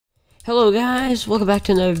Hello guys, welcome back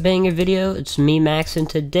to another banger video. It's me, Max, and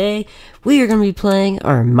today we are going to be playing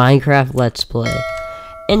our Minecraft Let's Play.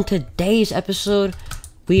 In today's episode,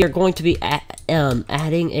 we are going to be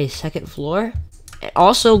adding a second floor. And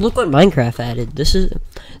also, look what Minecraft added. This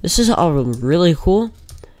is all really cool.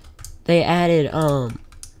 They added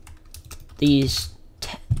these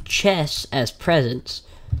chests as presents,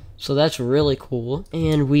 so that's really cool.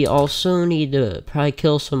 And we also need to probably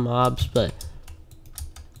kill some mobs, but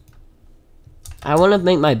I want to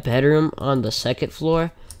make my bedroom on the second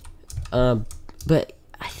floor, but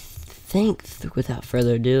I think, without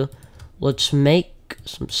further ado, let's make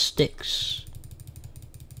some sticks.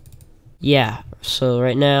 Yeah, so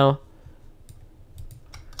right now,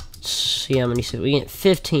 let's see how many sticks. We get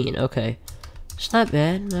 15, okay. It's not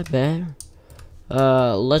bad, not bad.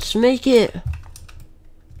 Let's make it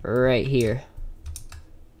right here.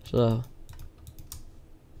 So,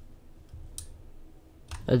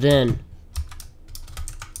 and then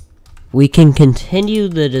we can continue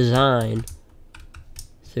the design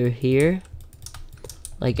through here,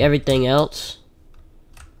 like everything else.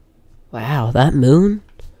 Wow, that moon,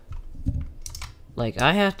 like,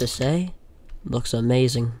 I have to say, looks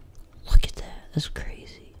amazing. Look at that, that's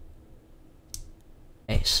crazy.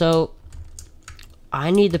 Okay, so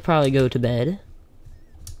I need to probably go to bed,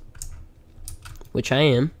 which I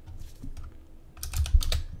am.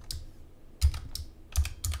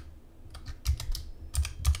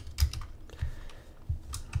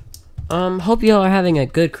 Hope y'all are having a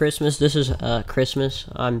good Christmas. This is, Christmas.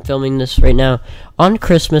 I'm filming this right now on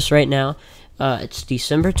Christmas right now. It's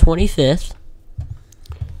December 25th.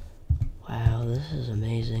 Wow, this is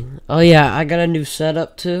amazing. Oh yeah, I got a new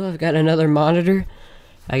setup too. I've got another monitor.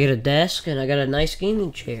 I got a desk, and I got a nice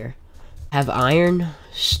gaming chair. Have iron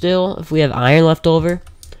still, if we have iron left over.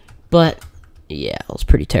 But, yeah, it was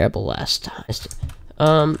pretty terrible last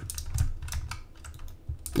time.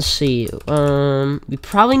 Let's see, we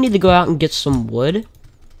probably need to go out and get some wood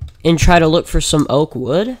and try to look for some oak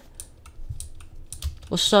wood.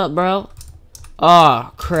 What's up, bro?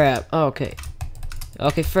 Oh, crap. Okay.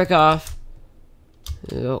 Okay, frick off.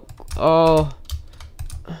 Oh.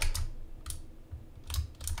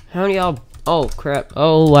 How many y'all? Oh, crap.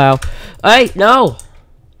 Oh, wow. Hey, no!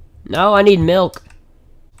 No, I need milk.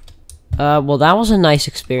 Well, that was a nice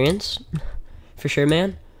experience. For sure,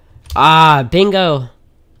 man. Ah, bingo!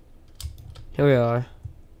 Here we are.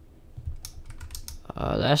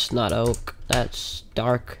 That's not oak. That's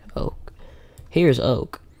dark oak. Here's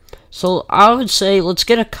oak. So I would say let's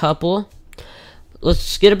get a couple.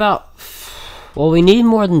 Let's get about, well, we need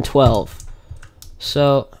more than 12.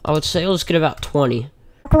 So I would say let's get about 20.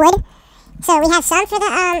 Wood. So we have some for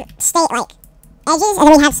the state like edges, and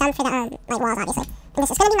then we have some for the like walls, obviously. And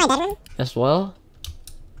this is gonna be my bedroom as well.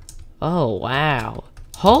 Oh wow!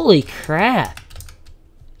 Holy crap!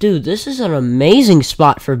 Dude, this is an amazing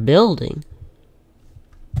spot for building.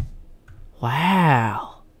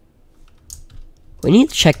 Wow. We need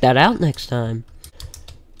to check that out next time.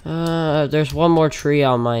 There's one more tree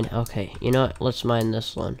I'll mine. Okay, you know what? Let's mine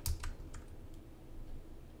this one.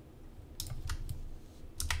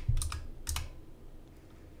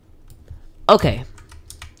 Okay.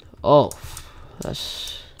 Oh,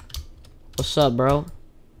 that's... What's up, bro?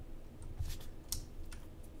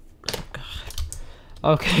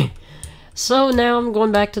 Okay, so now I'm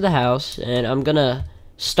going back to the house, and I'm gonna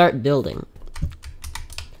start building.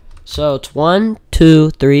 So it's 1, 2,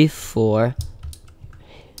 3, 4.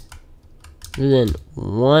 And then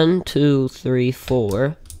 1, 2, 3,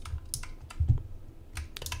 4.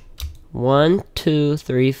 1, 2,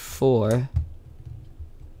 3, 4.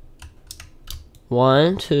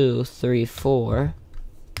 1, 2, 3, 4.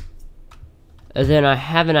 And then I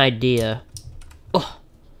have an idea. Oh.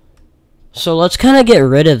 So let's kind of get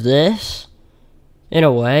rid of this, in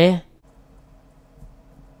a way.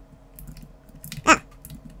 Oh.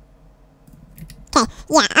 Okay,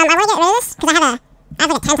 yeah, I want to get rid of this, because I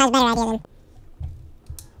have like a 10 times better idea than...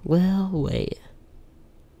 Well, wait.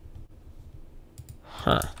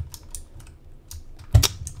 Huh.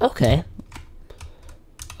 Okay.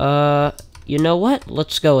 You know what?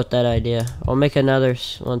 Let's go with that idea. I'll make another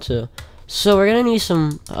one too. So we're gonna need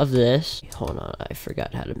some of this. Hold on, I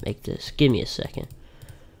forgot how to make this. Give me a second.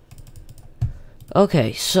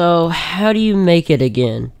 Okay, so how do you make it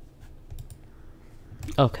again?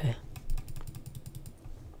 Okay.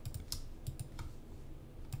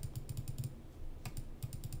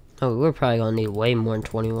 Oh, we're probably gonna need way more than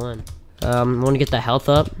 21. Want to get the health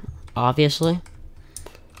up, obviously.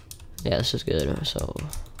 Yeah, this is good. So.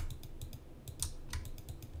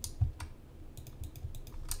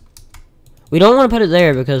 We don't want to put it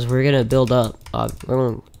there because we're gonna build up. We're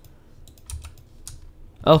going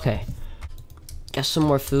Okay. Got some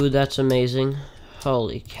more food, that's amazing.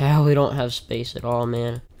 Holy cow, we don't have space at all,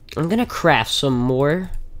 man. I'm gonna craft some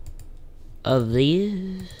more of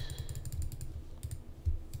these.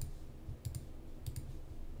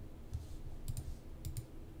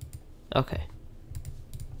 Okay.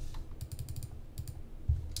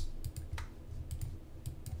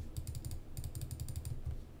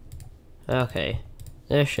 Okay.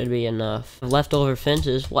 There should be enough. Leftover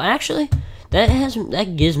fences. Well, actually,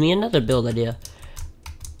 that gives me another build idea.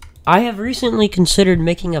 I have recently considered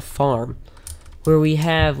making a farm where we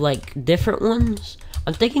have like different ones.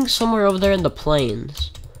 I'm thinking somewhere over there in the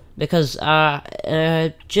plains because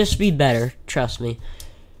just be better, trust me.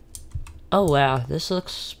 Oh wow, this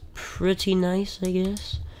looks pretty nice, I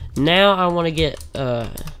guess. Now I want to get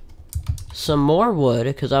some more wood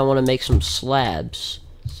because I want to make some slabs.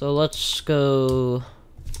 So let's go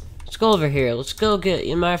over here. Let's go get,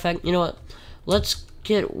 as a matter of fact, you know what? Let's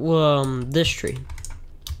get this tree.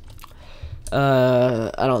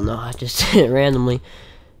 I don't know, I just did it randomly.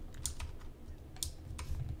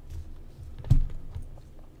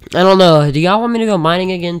 I don't know, do y'all want me to go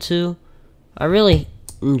mining again too? I really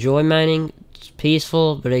enjoy mining. It's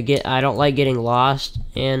peaceful, but I don't like getting lost,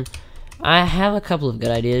 and I have a couple of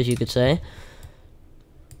good ideas, you could say.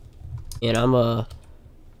 And I'm gonna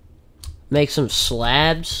make some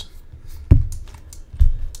slabs.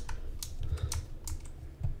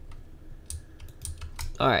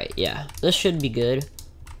 Alright, yeah, this should be good.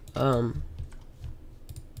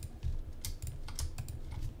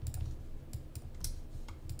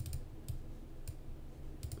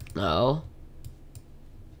 No.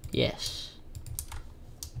 Yes.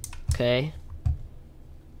 Okay.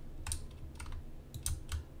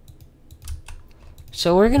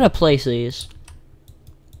 So we're gonna place these.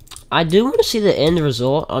 I do want to see the end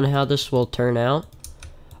result on how this will turn out.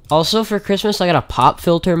 Also, for Christmas, I got a pop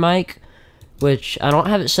filter mic, which I don't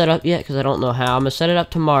have it set up yet because I don't know how. I'm gonna set it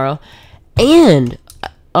up tomorrow. And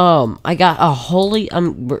I got a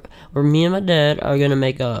where me and my dad are gonna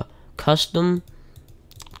make a custom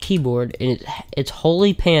keyboard, and it's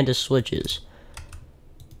Holy Panda switches.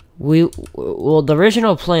 Well, the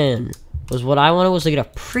original plan was what I wanted was to get a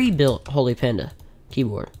pre-built Holy Panda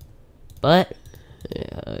keyboard, but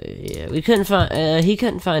yeah, we couldn't find. He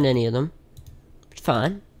couldn't find any of them.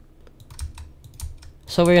 Fine.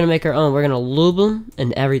 So we're gonna make our own. We're gonna lube them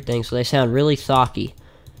and everything, so they sound really thocky.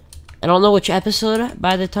 I don't know which episode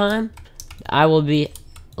by the time I will be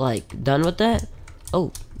like done with that.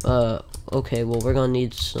 Oh, okay. Well, we're gonna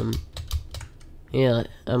need some. Yeah,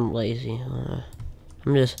 I'm lazy.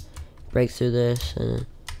 I'm just break through this and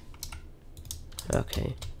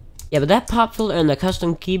okay. Yeah, but that pop filter and the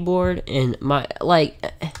custom keyboard and my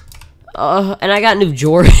and I got new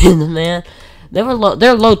Jordans, man. They're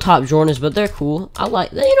low top Jordans, but they're cool. I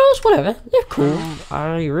like, you know, it's whatever. They're cool.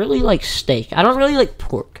 I really like steak. I don't really like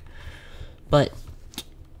pork, but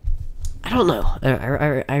I don't know.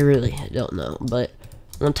 I really don't know. But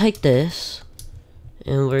I'm gonna take this,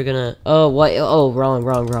 and we're gonna. Oh wait. Oh,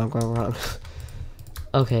 wrong.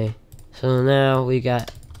 Okay. So now we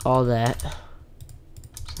got all that.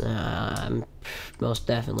 I'm most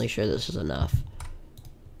definitely sure this is enough.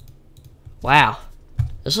 Wow.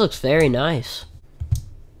 This looks very nice.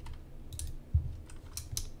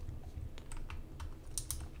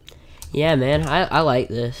 Yeah, man, I like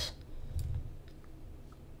this.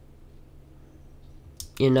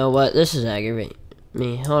 You know what? This is aggravating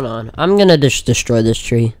me. Hold on. I'm gonna just destroy this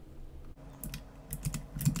tree.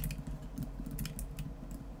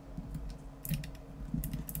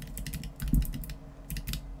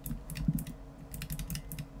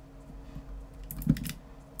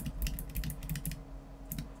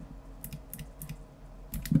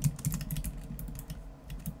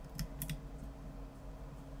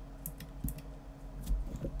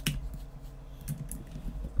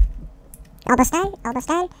 Almost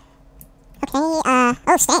done. Okay,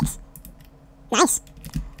 oh, sticks. Nice.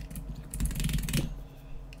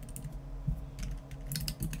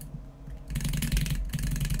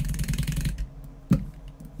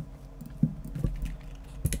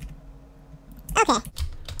 Okay.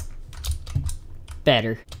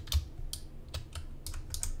 Better.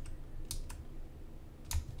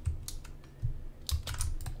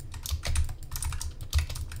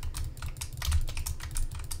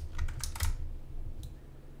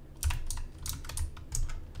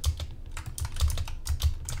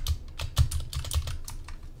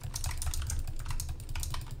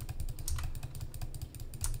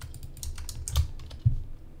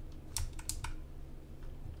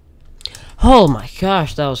 Oh my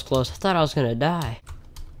gosh, that was close. I thought I was gonna die.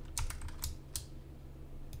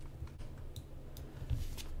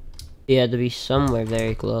 He had to be somewhere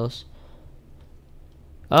very close.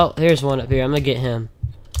 Oh, here's one up here. I'm gonna get him.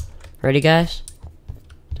 Ready, guys?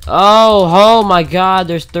 Oh my god,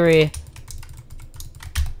 there's 3.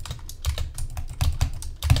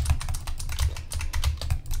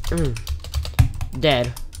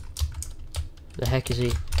 Dead. The heck is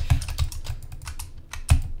he?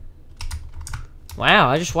 Wow,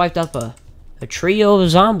 I just wiped up a trio of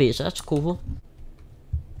zombies. That's cool.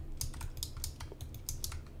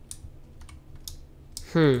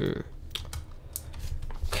 Okay,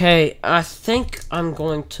 I think I'm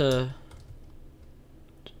going to...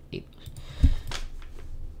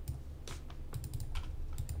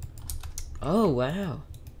 Oh, wow.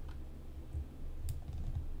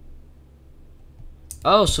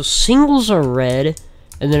 Oh, so singles are red,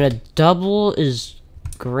 and then a double is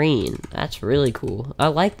green. That's really cool. I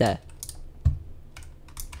like that.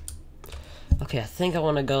 Okay, I think I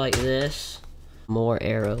want to go like this. More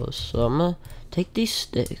arrows. So I'm going to take these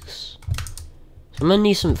sticks. So I'm going to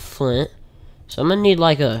need some flint. So I'm going to need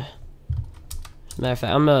like a... As a matter of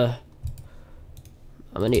fact, I'm going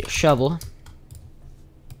to need a shovel.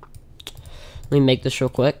 Let me make this real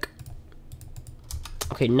quick.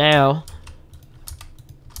 Okay, now...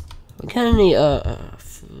 We kinda need,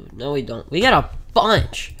 food. No, we don't. We got a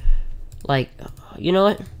bunch! Like, you know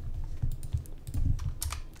what?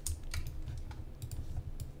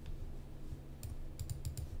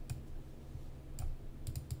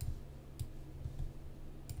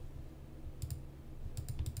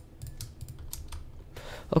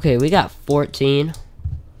 Okay, we got 14.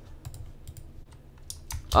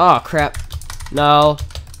 Oh, crap. No.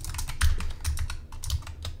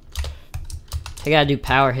 I gotta do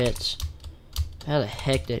power hits. How the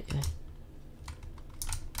heck did it...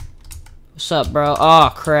 What's up, bro?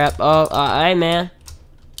 Oh, crap. Oh, hey, man.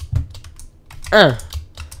 Oh,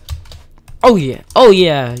 yeah. Oh,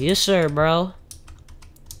 yeah. Yes, sir, bro.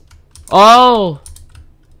 Oh!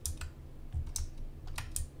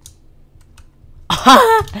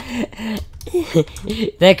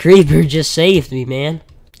 That creeper just saved me, man.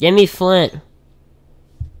 Give me flint.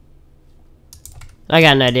 I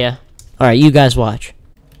got an idea. Alright, you guys watch.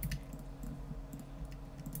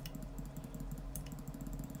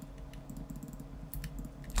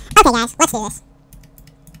 Okay, guys, let's do this.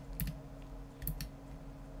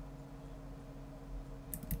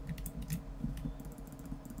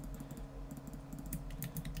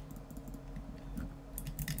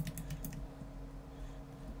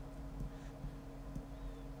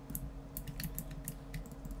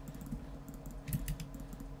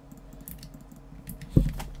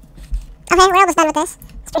 Okay, we're almost done with this.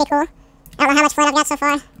 It's pretty cool. I don't know how much flint I've got so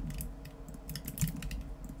far.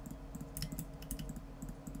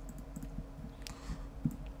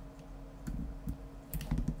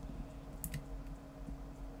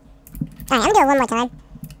 Alright, I'm gonna do it one more time.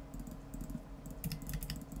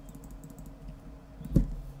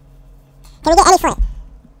 Can we get any flint?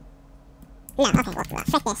 No, okay, well,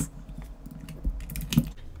 frick this.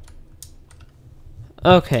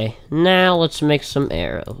 Okay, now let's make some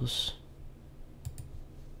arrows.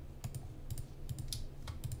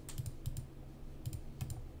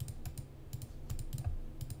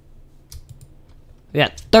 We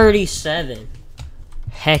got 37.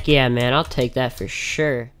 Heck yeah, man. I'll take that for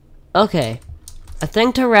sure. Okay. I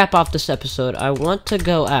think to wrap off this episode, I want to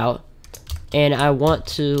go out and I want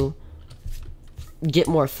to get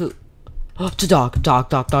more food. Oh, it's a dog.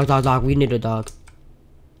 Dog. We need a dog.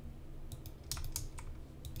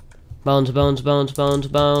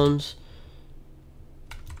 Bones.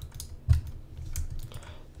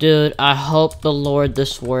 Dude, I hope the Lord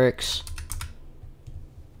this works.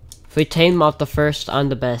 If we tame off the first, I'm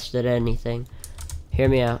the best at anything. Hear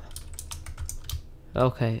me out.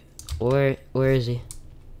 Okay, where is he?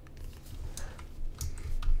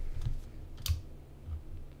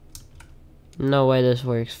 No way this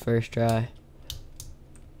works first try.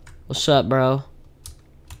 What's up, bro?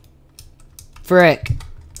 Frick.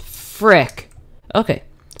 Okay,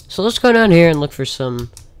 so let's go down here and look for some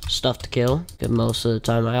stuff to kill. Most of the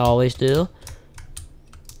time I always do.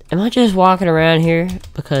 Am I just walking around here?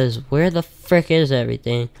 Because where the frick is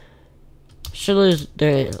everything? Should lose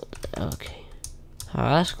there. Okay. Oh,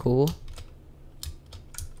 that's cool.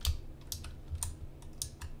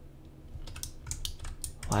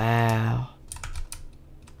 Wow.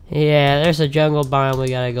 Yeah, there's a jungle biome we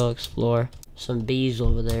gotta go explore. Some bees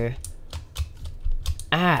over there.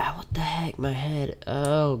 Ah, what the heck? My head.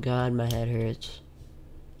 Oh god, my head hurts.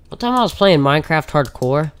 One time I was playing Minecraft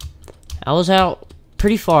Hardcore. I was out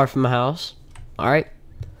pretty far from my house. Alright.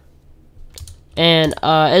 And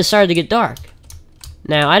it started to get dark.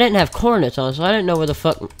 Now, I didn't have coordinates on, so I didn't know where the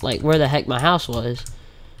fuck, like, where the heck my house was.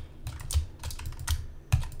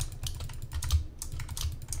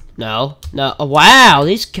 No. No. Oh, wow,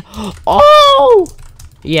 these... Oh!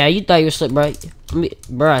 Yeah, you thought you were slick, bro.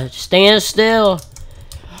 Bruh, stand still.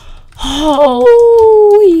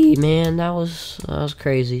 Holy man, that was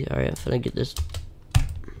crazy. Alright, I'm finna get this.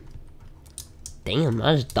 Damn,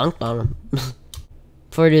 I just dunked on him.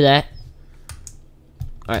 Before I do that.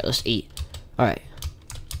 Alright, let's eat. Alright.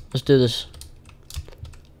 Let's do this.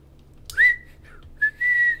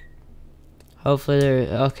 Hopefully there...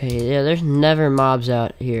 Okay, yeah, there's never mobs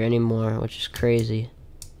out here anymore, which is crazy.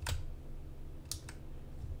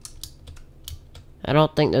 I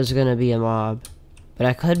don't think there's gonna be a mob. But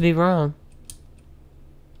I could be wrong.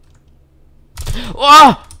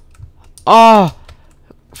 Oh! Oh!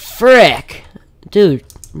 Frick! Dude,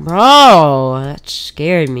 bro! That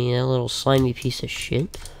scared me, a little slimy piece of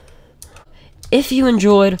shit. If you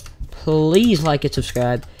enjoyed, please like and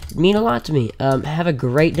subscribe. It'd mean a lot to me. Have a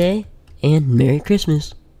great day, and Merry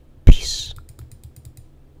Christmas.